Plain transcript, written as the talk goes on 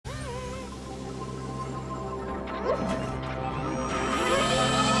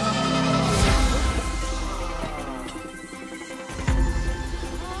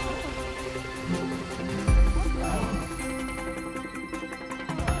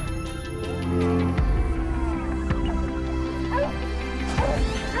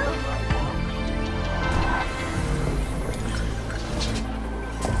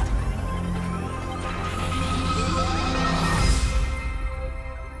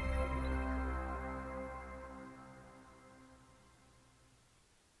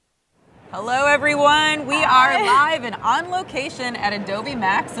Hello everyone, we are live and on location at Adobe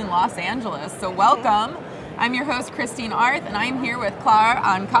MAX in Los Angeles, so welcome. I'm your host Christine Arth and I'm here with Clar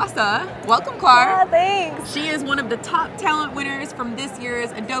Angkasa. Welcome, Clar. Yeah, thanks. She is one of the top talent winners from this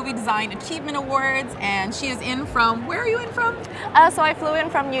year's Adobe Design Achievement Awards, and she is in from, where are you in from? So I flew in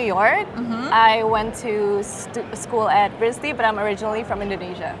from New York. I went to school at RISD, but I'm originally from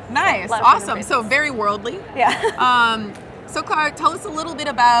Indonesia. Nice, awesome, so very worldly. Yeah. So Clar, tell us a little bit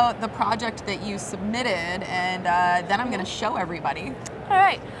about the project that you submitted, and then I'm going to show everybody. All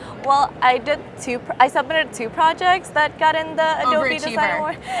right. Well, I submitted two projects that got in the Adobe Design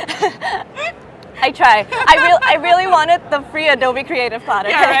Award. I try. I really wanted the free Adobe Creative Cloud.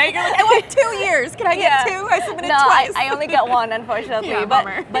 Yeah, right? You're like, I want 2 years. Can I get two? I submitted twice. I only got one, unfortunately.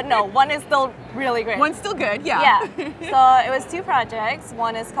 Yeah, but no, one is still really great. One's still good, yeah. Yeah. So it was two projects.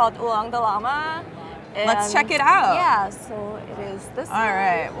 One is called Ulang the Llama. Let's check it out. Yeah, so it is this one. All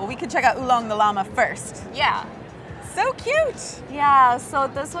right, well we can check out Ulang the Llama first. Yeah. So cute. Yeah,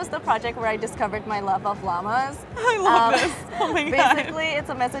 so this was the project where I discovered my love of llamas. I love this. Oh my God. Basically, it's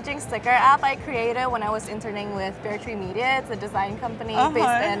a messaging sticker app I created when I was interning with Bear Tree Media. It's a design company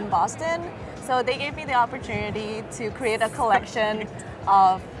based in Boston. So they gave me the opportunity to create a collection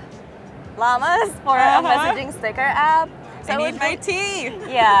of llamas for a messaging sticker app. So I need my tea.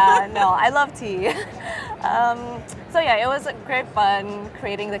 Yeah, no, I love tea. So yeah, it was great fun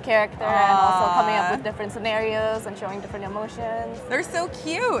creating the character and also coming up with different scenarios and showing different emotions. They're so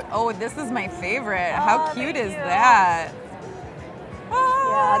cute. Oh, this is my favorite. Oh, how cute is that?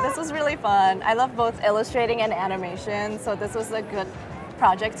 Yeah, this was really fun. I love both illustrating and animation, so this was a good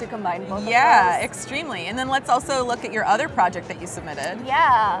project to combine both of those. Yeah, extremely. And then let's also look at your other project that you submitted.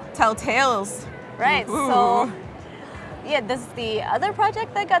 Yeah. Tell Tales. Right, Ooh. So yeah, this is the other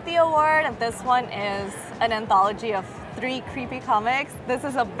project that got the award, and this one is an anthology of 3 creepy comics. This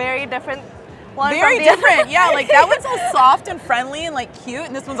is a very different one. Very different, yeah. Like that one's all soft and friendly and like cute,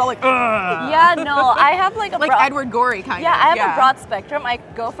 and this one's all like, ugh. Yeah, no, I have like a like Edward Gorey kind of. Yeah, I have a broad spectrum. I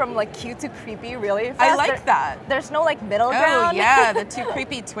go from like cute to creepy really fast. I like that. There's no like middle ground. Oh yeah, the 2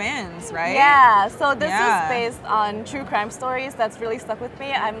 creepy twins, right? Yeah, so this is based on true crime stories. That's really stuck with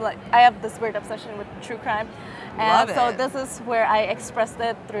me. I have this weird obsession with true crime. And so this is where I expressed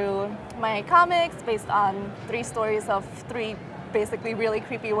it through my comics based on 3 stories of 3 basically really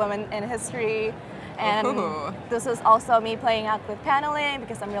creepy women in history. And this is also me playing out with paneling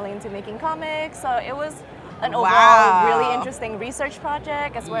because I'm really into making comics. So it was an overall really interesting research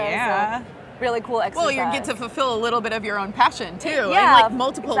project as well as a really cool exercise. Well, you get to fulfill a little bit of your own passion too, in like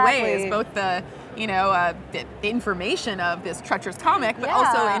multiple ways, both the the information of this treacherous comic, but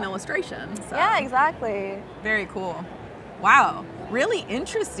also in illustration. So. Yeah, exactly. Very cool. Wow, really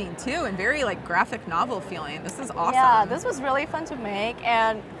interesting too, and very like graphic novel feeling. This is awesome. Yeah, this was really fun to make,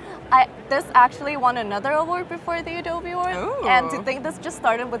 and this actually won another award before the Adobe Award. Ooh. And to think this just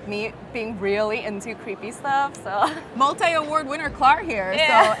started with me being really into creepy stuff. So multi-award winner Clar here.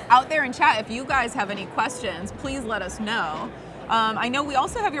 Yeah. So out there in chat, if you guys have any questions, please let us know. I know we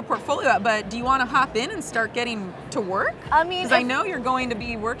also have your portfolio up, but do you want to hop in and start getting to work? I mean, because I know you're going to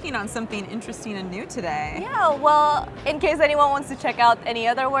be working on something interesting and new today. Yeah, well, in case anyone wants to check out any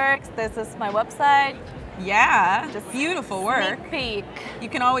other works, this is my website. Yeah, just beautiful work. Sneak peek. You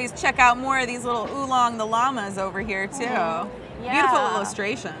can always check out more of these little Ulang the Llamas over here too. Yeah. Beautiful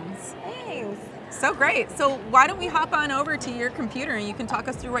illustrations. Thanks. So great. So why don't we hop on over to your computer and you can talk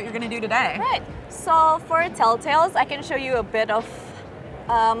us through what you're going to do today. Right. So for Telltales, I can show you a bit of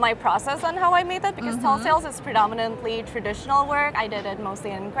my process on how I made that because Telltales is predominantly traditional work. I did it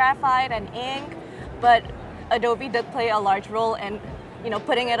mostly in graphite and ink, but Adobe did play a large role in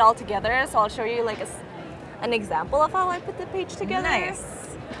putting it all together. So I'll show you like an example of how I put the page together.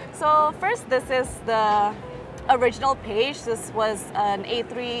 Nice. So first, this is the original page. This was an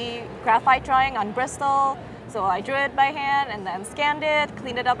A3 graphite drawing on Bristol. So I drew it by hand and then scanned it,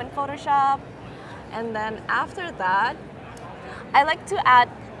 cleaned it up in Photoshop. And then after that, I like to add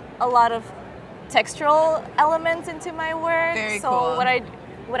a lot of textural elements into my work. Very so cool.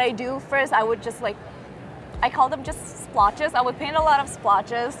 what I do first, I would just I call them just splotches. I would paint a lot of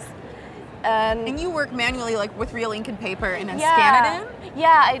splotches. And you work manually, like with real ink and paper, and then scan it in?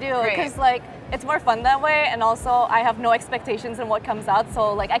 Yeah, I do, because it's more fun that way, and also I have no expectations in what comes out,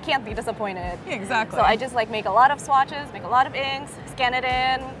 so I can't be disappointed. Yeah, exactly. So I just make a lot of swatches, make a lot of inks, scan it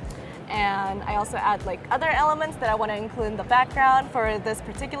in, and I also add other elements that I want to include in the background. For this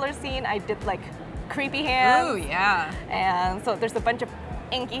particular scene, I did creepy hands. Ooh, yeah. And so there's a bunch of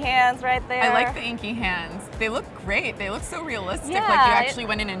inky hands right there. I like the inky hands. They look great. They look so realistic, Yeah, like you actually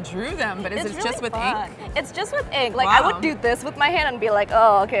went in and drew them, but is it really just with fun. ink? It's just with ink. Like, Wow. I would do this with my hand and be like,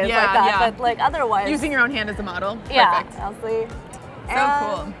 oh, okay, it's Yeah, like that. yeah. But like otherwise. Using your own hand as a model. Yeah, Perfect. honestly. So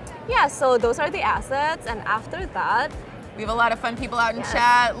cool. Yeah, so those are the assets, and after that, We have a lot of fun people out in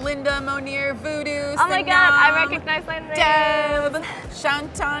chat. Linda, Monier, Voodoo, oh my god, I recognize my name. Deb,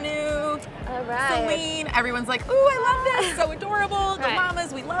 Shantanu, All right. Celine. Everyone's like, ooh, I love this. So adorable. The Right.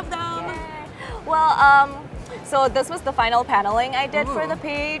 llamas, we love them. Yay. Well, so this was the final paneling I did for Ooh. the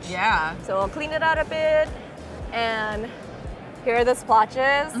page. Yeah. So I'll clean it out a bit, and here are the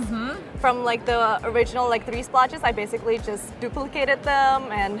splotches. From like the original like 3 splotches, I basically just duplicated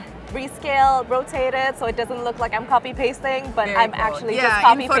them and rescaled, rotated, so it doesn't look like I'm copy pasting, but Very I'm cool. actually just yeah,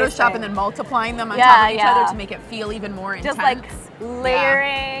 copy in Photoshop pasting. and then multiplying them on Yeah, top of each yeah. other to make it feel even more intense. Just like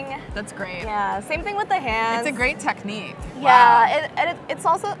layering. That's great. Yeah, same thing with the hands. It's a great technique. Yeah, Wow. and it's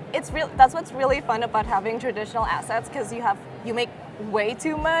also that's what's really fun about having traditional assets, because you make way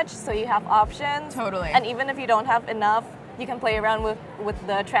too much, so you have options. Totally. And even if you don't have enough, you can play around with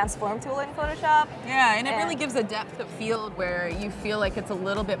the transform tool in Photoshop. Yeah, and it really gives a depth of field where you feel like it's a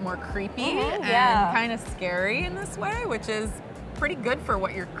little bit more creepy and yeah. kind of scary in this way, which is pretty good for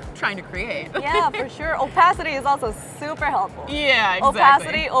what you're trying to create. Yeah, for sure. Opacity is also super helpful. Yeah, exactly.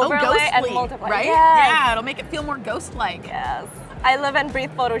 Opacity, overlay, and ghostly, multiply. Right? Yes. Yeah, it'll make it feel more ghost-like. Yes. I live and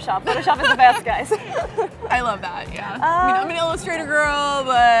breathe Photoshop. Photoshop is the best, guys. I love that, yeah. I mean, I'm an Illustrator girl,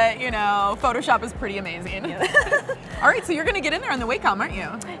 but, you know, Photoshop is pretty amazing. All right, so you're going to get in there on the Wacom, aren't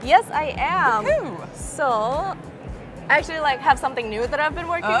you? Yes, I am. Woohoo. So, I actually have something new that I've been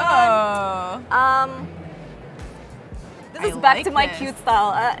working Oh. on. This is back to my cute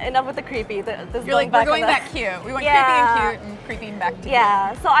style. Enough with the creepy. This You're like, we're going back cute. We went creepy and cute and creepy and back to cute.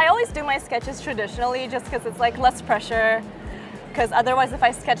 Yeah, so I always do my sketches traditionally just because it's like less pressure. Because otherwise, if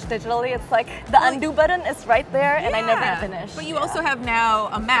I sketch digitally, it's like the undo button is right there and I never finish. But you also have now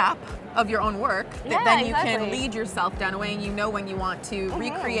a map of your own work that then you exactly. can lead yourself down a way, and you know when you want to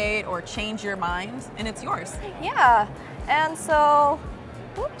recreate or change your mind, and it's yours. Yeah, and so,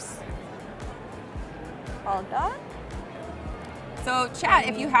 oops, all done. So chat,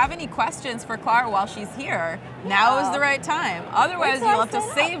 if you have any questions for Clar while she's here, now is the right time. Otherwise, you'll have to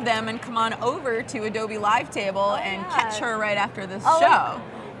save them and come on over to Adobe Live Table and catch her right after this show.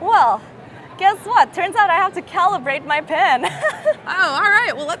 Well, guess what? Turns out I have to calibrate my pen. Oh, all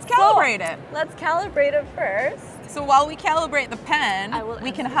right. Well, let's calibrate it. Let's calibrate it first. So while we calibrate the pen,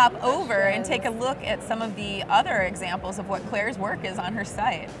 we can hop over and take a look at some of the other examples of what Claire's work is on her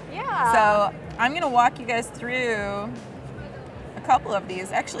site. Yeah. So I'm going to walk you guys through a couple of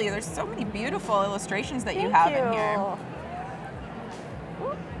these. Actually, there's so many beautiful illustrations that you have in here.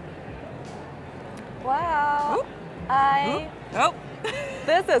 Oop. Wow. Oop. Oh.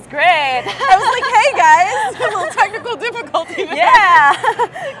 This is great. I was like, hey guys, a little technical difficulty there. Yeah,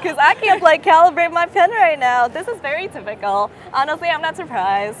 because I can't calibrate my pen right now. This is very typical. Honestly, I'm not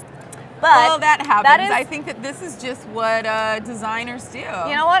surprised. But well, that happens. I think that this is just what designers do.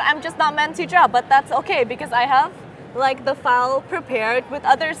 You know what? I'm just not meant to draw, but that's okay because I have the file prepared with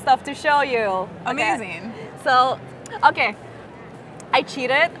other stuff to show you. Amazing. Okay. So, okay, I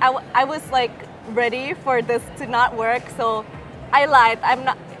cheated. I was ready for this to not work, so I lied.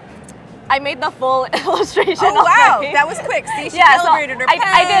 I made the full illustration. Oh wow, already. that was quick. See, she calibrated her pen.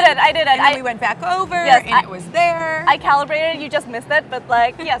 I did it. And then we went back over, and it was there. I calibrated. You just missed it, but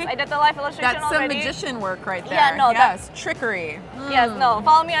yes, I did the live illustration That's already. some magician work right there. Yeah, no, yes, trickery. Yes, no.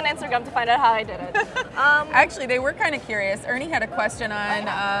 Follow me on Instagram to find out how I did it. Actually, they were kind of curious. Ernie had a question on.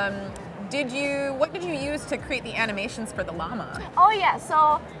 What did you use to create the animations for the llama? Oh yeah,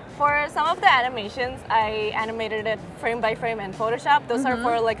 so for some of the animations, I animated it frame by frame in Photoshop. Those are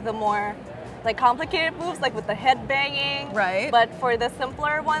for the more complicated moves, with the head banging. Right. But for the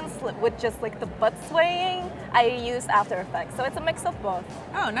simpler ones, with just the butt swaying, I used After Effects. So it's a mix of both.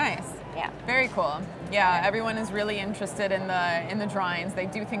 Oh, nice. Yeah. Very cool. Yeah, everyone is really interested in the drawings. They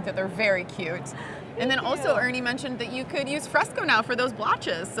do think that they're very cute. And then also Ernie mentioned that you could use Fresco now for those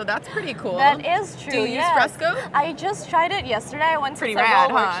blotches, so that's pretty cool. That is true. Do you use Fresco? I just tried it yesterday. I went to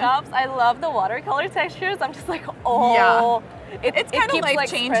several workshops. I love the watercolor textures. I'm just oh. Yeah. It's kind of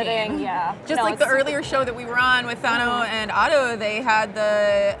life-changing. Yeah. Just the earlier show that we were on with Thano and Otto, they had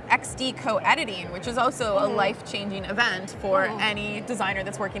the XD co-editing, which is also a life-changing event for any designer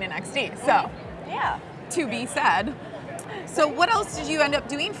that's working in XD. So, yeah, to be said. So what else did you end up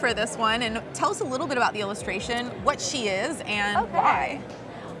doing for this one? And tell us a little bit about the illustration, what she is, and why.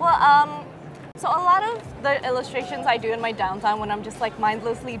 Well, so a lot of the illustrations I do in my downtime when I'm just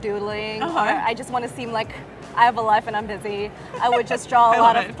mindlessly doodling, or I just want to seem like I have a life and I'm busy, I would just draw a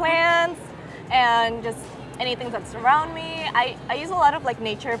lot of plants and anything that's around me. I use a lot of like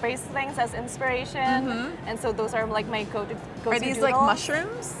nature-based things as inspiration, and so those are like my go-to Are these doodles. like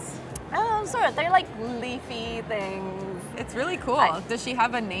mushrooms? Sort of. They're like leafy things. It's really cool. Does she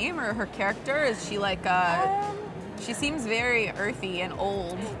have a name or her character? Is she like she seems very earthy and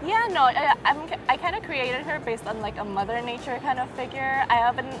old. Yeah, no, I kind of created her based on like a Mother Nature kind of figure. I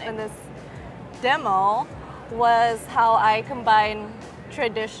have in this demo was how I combine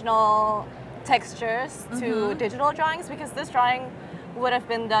traditional textures to digital drawings, because this drawing would have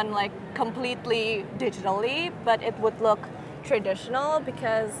been done like completely digitally, but it would look traditional,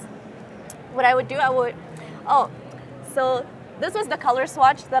 because what I would do, so this was the color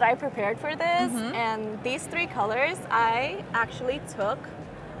swatch that I prepared for this, and these 3 colors I actually took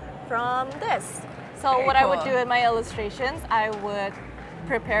from this. So Very what cool. I would do in my illustrations, I would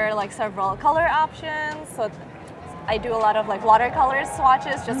prepare like several color options. So I do a lot of like watercolor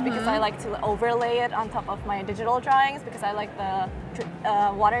swatches just because I like to overlay it on top of my digital drawings, because I like the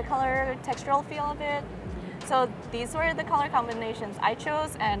watercolor textural feel of it. So these were the color combinations I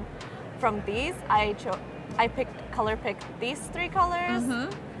chose, and from these I color picked these 3 colors,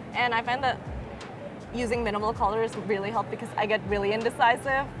 and I find that using minimal colors really helped, because I get really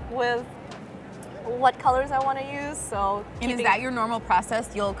indecisive with what colors I want to use. So and is that your normal process?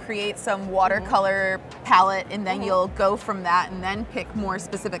 You'll create some watercolor palette, and then you'll go from that and then pick more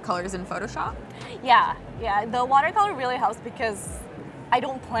specific colors in Photoshop? Yeah. The watercolor really helps because I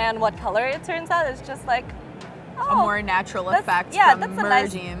don't plan what color it turns out. It's just like a more natural effect from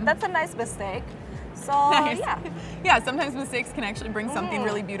merging. That's a nice mistake. So nice. yeah, sometimes mistakes can actually bring something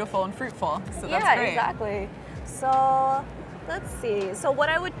really beautiful and fruitful. So that's great. Yeah, exactly. So let's see. So what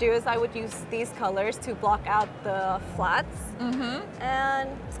I would do is I would use these colors to block out the flats, and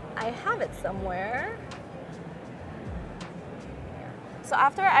I have it somewhere. So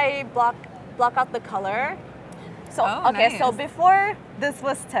after I block out the color, so nice. So before this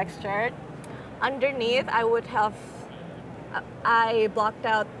was textured, underneath I blocked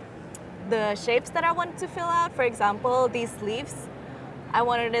out the shapes that I wanted to fill out. For example, these leaves, I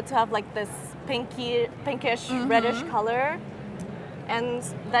wanted it to have like this pinkish reddish color, and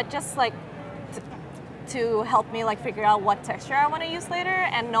that just like to help me like figure out what texture I want to use later.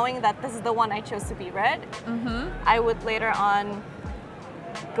 And knowing that this is the one I chose to be red, I would later on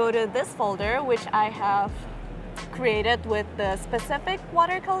go to this folder, which I have created with the specific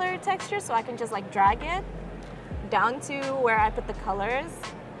watercolor texture, so I can just like drag it down to where I put the colors,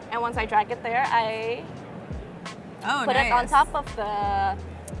 and once I drag it there, I put it on top of the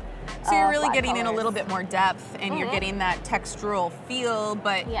so you're really getting colors. in a little bit more depth, and you're getting that textural feel,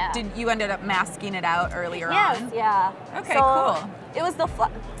 but did you ended up masking it out earlier on? Yeah. Okay, so cool. It was the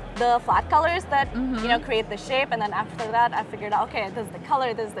flat colors that create the shape, and then after that I figured out, okay, this is the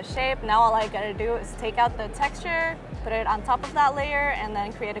color, this is the shape. Now all I gotta do is take out the texture, put it on top of that layer, and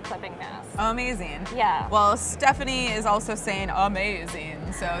then create a clipping mask. Amazing. Yeah. Well, Stephanie is also saying amazing.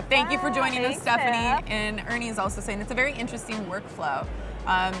 So thank you for joining us, Stephanie. And Ernie is also saying it's a very interesting workflow.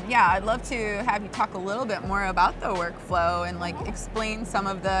 I'd love to have you talk a little bit more about the workflow and like explain some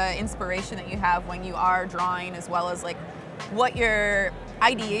of the inspiration that you have when you are drawing, as well as like what your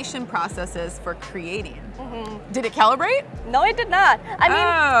ideation process is for creating. Did it calibrate? No, it did not.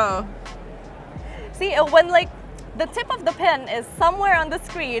 I mean, see, when like the tip of the pen is somewhere on the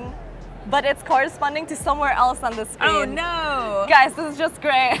screen, but it's corresponding to somewhere else on the screen. Oh no! Guys, this is just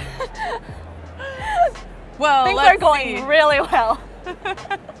great. Well, things are going really well.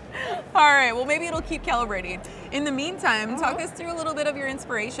 All right, well maybe it'll keep calibrating. In the meantime, talk us through a little bit of your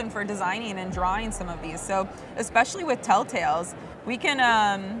inspiration for designing and drawing some of these. So, especially with Telltales, we can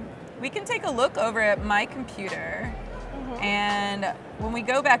take a look over at my computer, and when we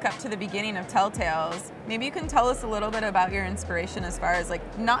go back up to the beginning of Telltales, maybe you can tell us a little bit about your inspiration, as far as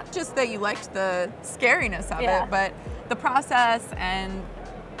like not just that you liked the scariness of it, but the process, and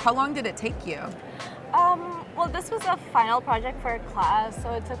how long did it take you? Well, this was a final project for a class,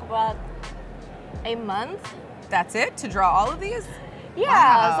 so it took about a month. That's it? To draw all of these? Yeah,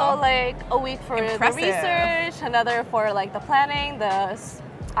 wow. So like a week for the research, another for like the planning, the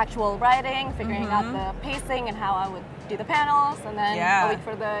actual writing, figuring out the pacing and how I would do the panels, and then a week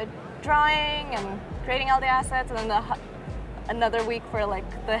for the drawing and creating all the assets, and then another week for like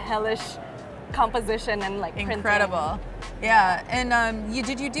the hellish composition and like incredible printing. Yeah, and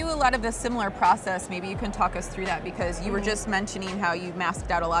did you do a lot of the similar process? Maybe you can talk us through that, because you were just mentioning how you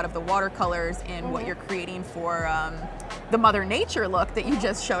masked out a lot of the watercolors in what you're creating for the Mother Nature look that you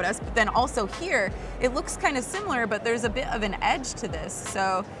just showed us, but then also here, it looks kind of similar, but there's a bit of an edge to this.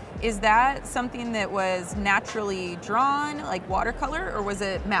 So Is that something that was naturally drawn, like watercolor, or was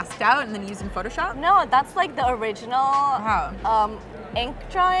it masked out and then used in Photoshop? No, that's like the original ink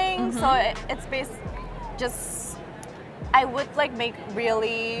drawing. So it's based just, I would like make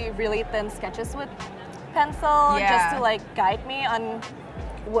really, really thin sketches with pencil just to like guide me on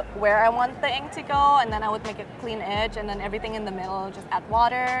where I want the ink to go, and then I would make a clean edge, and then everything in the middle, just add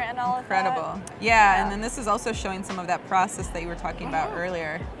water and all of that. Incredible. Yeah, and then this is also showing some of that process that you were talking about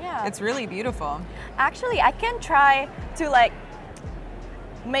earlier. Yeah. It's really beautiful. Actually, I can try to like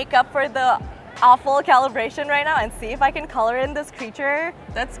make up for the awful calibration right now and see if I can color in this creature.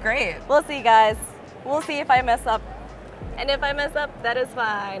 That's great. We'll see, guys. We'll see if I mess up. And if I mess up, that is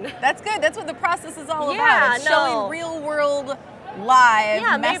fine. That's good. That's what the process is all about. It's showing real world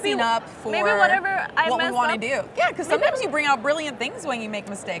live, messing up for whatever what we want to do. Yeah, because sometimes you bring out brilliant things when you make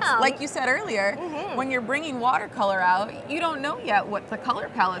mistakes. Like you said earlier, when you're bringing watercolor out, you don't know yet what the color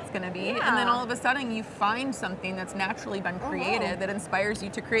palette's going to be, and then all of a sudden you find something that's naturally been created that inspires you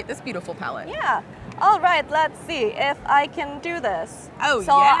to create this beautiful palette. Yeah. All right, let's see if I can do this. Oh,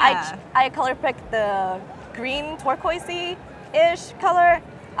 so I color picked the green turquoisey-ish color.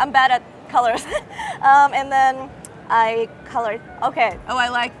 I'm bad at colors. And then I colored. Okay. Oh, I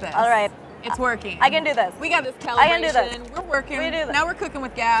like this. All right. It's working. I can do this. We got this calibration. I can do this. We're working. We do this. Now we're cooking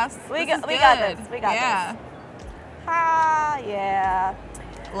with gas. We got this. We got this. Ah, yeah.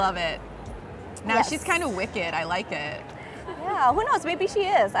 Love it. Now she's kind of wicked. I like it. Yeah. Who knows? Maybe she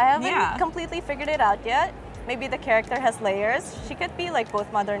is. I haven't completely figured it out yet. Maybe the character has layers. She could be like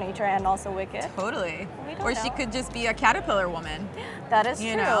both Mother Nature and also wicked. Totally. Or she could just be a caterpillar woman. That is true.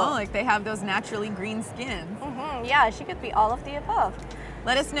 You know, like they have those naturally green skins. Yeah, she could be all of the above.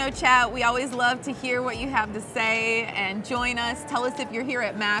 Let us know, chat. We always love to hear what you have to say, and join us. Tell us if you're here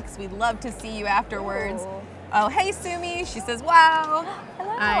at Max. We'd love to see you afterwards. Ooh. Oh, hey, Sumi. She says, wow.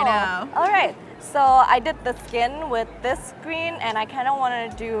 Hello. I know. All right. So I did the skin with this green, and I kind of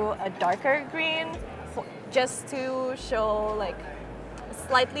want to do a darker green just to show like a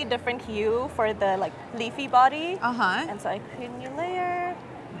slightly different hue for the like leafy body. And so I create a new layer.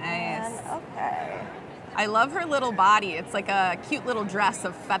 Nice. And, okay. I love her little body. It's like a cute little dress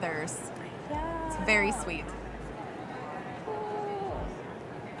of feathers. Yeah. It's very sweet.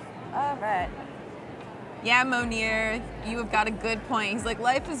 All right. Yeah, Monir, you have got a good point. He's like,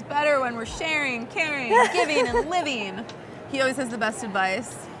 life is better when we're sharing, caring, giving, and living. He always has the best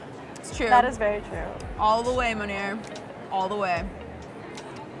advice. It's true. That is very true. All the way, Monir. All the way.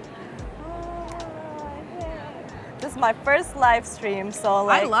 This is my first live stream, so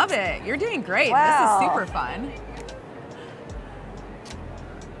like... I love it. You're doing great. Wow. This is super fun.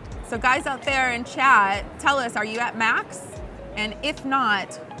 So guys out there in chat, tell us, are you at Max? And if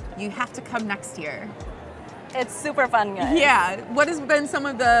not, you have to come next year. It's super fun, guys. Yeah. What has been some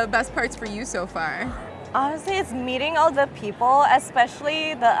of the best parts for you so far? Honestly, it's meeting all the people,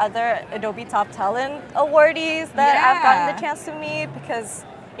 especially the other Adobe Top Talent awardees that I've gotten the chance to meet, because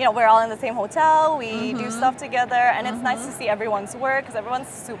you know, we're all in the same hotel, we do stuff together, and it's nice to see everyone's work, because everyone's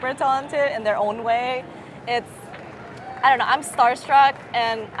super talented in their own way. It's, I don't know, I'm starstruck,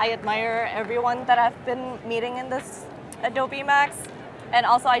 and I admire everyone that I've been meeting in this Adobe MAX. And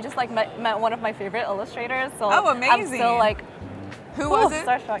also, I just like met one of my favorite illustrators, so amazing. I'm still like, who was it?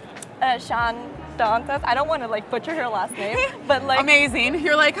 Starstruck. Sean Dantas. I don't want to like butcher her last name, but like amazing.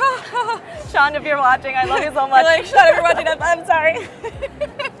 You're like, Sean, if you're watching, I love you so much. You're like, Sean, if you're watching, I'm sorry.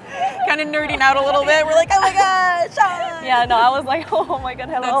 Kind of nerding out a little bit. We're like, oh my god, Sean. Yeah, no, I was like, oh my god,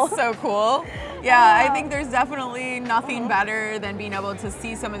 hello. That's so cool. Yeah, I think there's definitely nothing better than being able to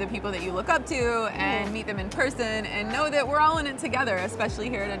see some of the people that you look up to and meet them in person and know that we're all in it together, especially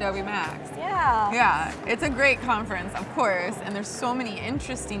here at Adobe MAX. Yeah. Yeah, it's a great conference, of course, and there's so many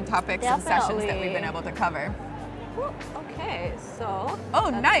interesting topics and sessions that we've been able to cover. Okay, so... Oh,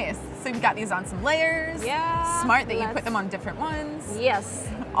 nice. So you've got these on some layers. Yeah. Smart that you put them on different ones. Yes.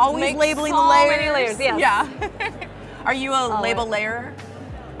 Always labeling the layers. So many layers, yes. Yeah. Are you a label layerer?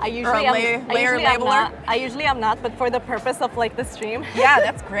 I usually am not, but for the purpose of like the stream. Yeah,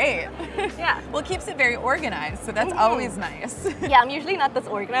 that's great. Yeah. Well, it keeps it very organized, so that's always nice. Yeah, I'm usually not this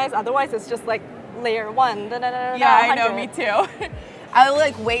organized. Otherwise, it's just like layer 1. Yeah, I know, me too. I'll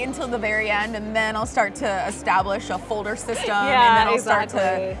like wait until the very end, and then I'll start to establish a folder system, and then I'll start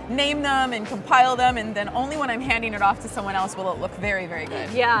to name them and compile them, and then only when I'm handing it off to someone else will it look very, very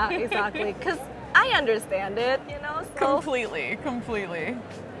good. Yeah, exactly. Because I understand it, you know. So. Completely.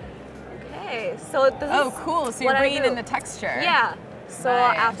 Okay, so this is cool. So you're bringing in the texture. Yeah. So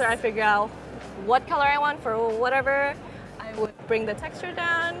after I figure out what color I want for whatever, I I would bring the texture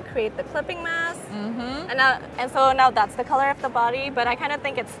down, create the clipping mask, and so now that's the color of the body, but I kind of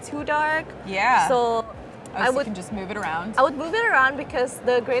think it's too dark. Yeah. So so you can just move it around. I would move it around because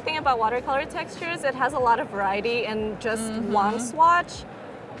the great thing about watercolor textures, it has a lot of variety in just one swatch.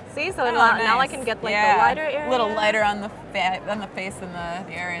 See, so now I can get like the lighter area. A little lighter on the face and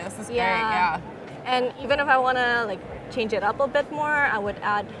the area. This is great, yeah. And even if I want to like change it up a bit more, I would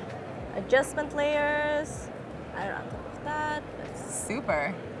add adjustment layers. Right on top of that.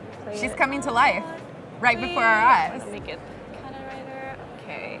 Super. She's coming to life right before our eyes. Let's make it kind of brighter.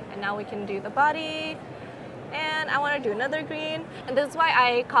 Okay, and now we can do the body. And I want to do another green. And this is why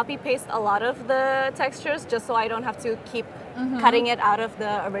I copy paste a lot of the textures, just so I don't have to keep cutting it out of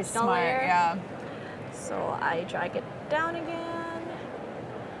the original layer. Yeah. So I drag it down again.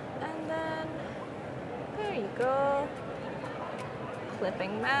 And then, there you go.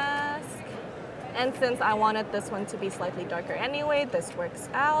 Clipping mask. And since I wanted this one to be slightly darker anyway, this works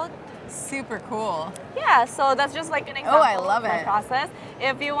out. Super cool. Yeah, so that's just like an example of my process.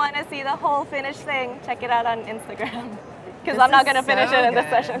 If you want to see the whole finished thing, check it out on Instagram. Because I'm not going to finish it in this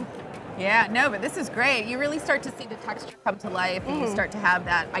session. Yeah, no, but this is great. You really start to see the texture come to life, and you start to have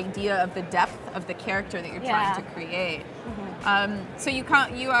that idea of the depth of the character that you're trying to create. So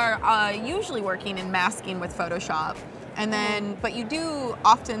you are usually working in masking with Photoshop. And then, but you do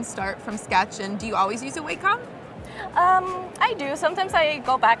often start from sketch, and do you always use a Wacom? I do. Sometimes I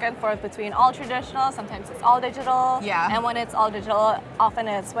go back and forth between all traditional, sometimes it's all digital. Yeah. And when it's all digital, often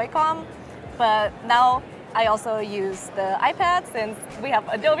it's Wacom. But now I also use the iPad since we have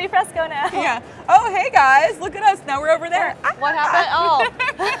Adobe Fresco now. Yeah. Oh, hey guys, look at us. Now we're over there. What happened? Oh.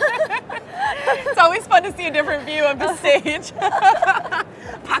 It's always fun to see a different view of the stage.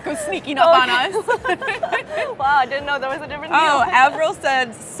 Paco's sneaking up on us. Wow, I didn't know there was a different view. Oh, Avril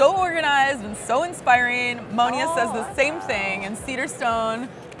said, so organized and so inspiring. Monia says the same thing, and Cedar Stone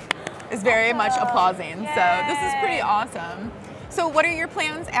is very much applauding. Yay. So this is pretty awesome. So what are your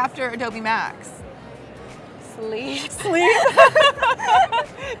plans after Adobe MAX? Sleep.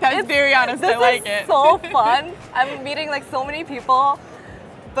 That's very honest. I like it. This is so fun. I'm meeting like so many people,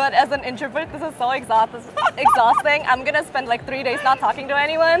 but as an introvert, this is so exhausting. I'm gonna spend like 3 days not talking to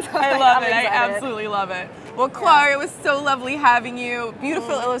anyone. So I love it. I absolutely love it. Well, Clar, it was so lovely having you.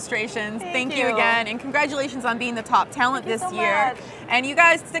 Beautiful illustrations. Thank you again, and congratulations on being the top talent this year. And you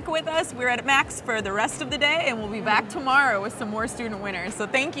guys stick with us. We're at MAX for the rest of the day, and we'll be back tomorrow with some more student winners. So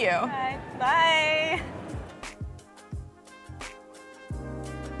thank you. Bye. Bye.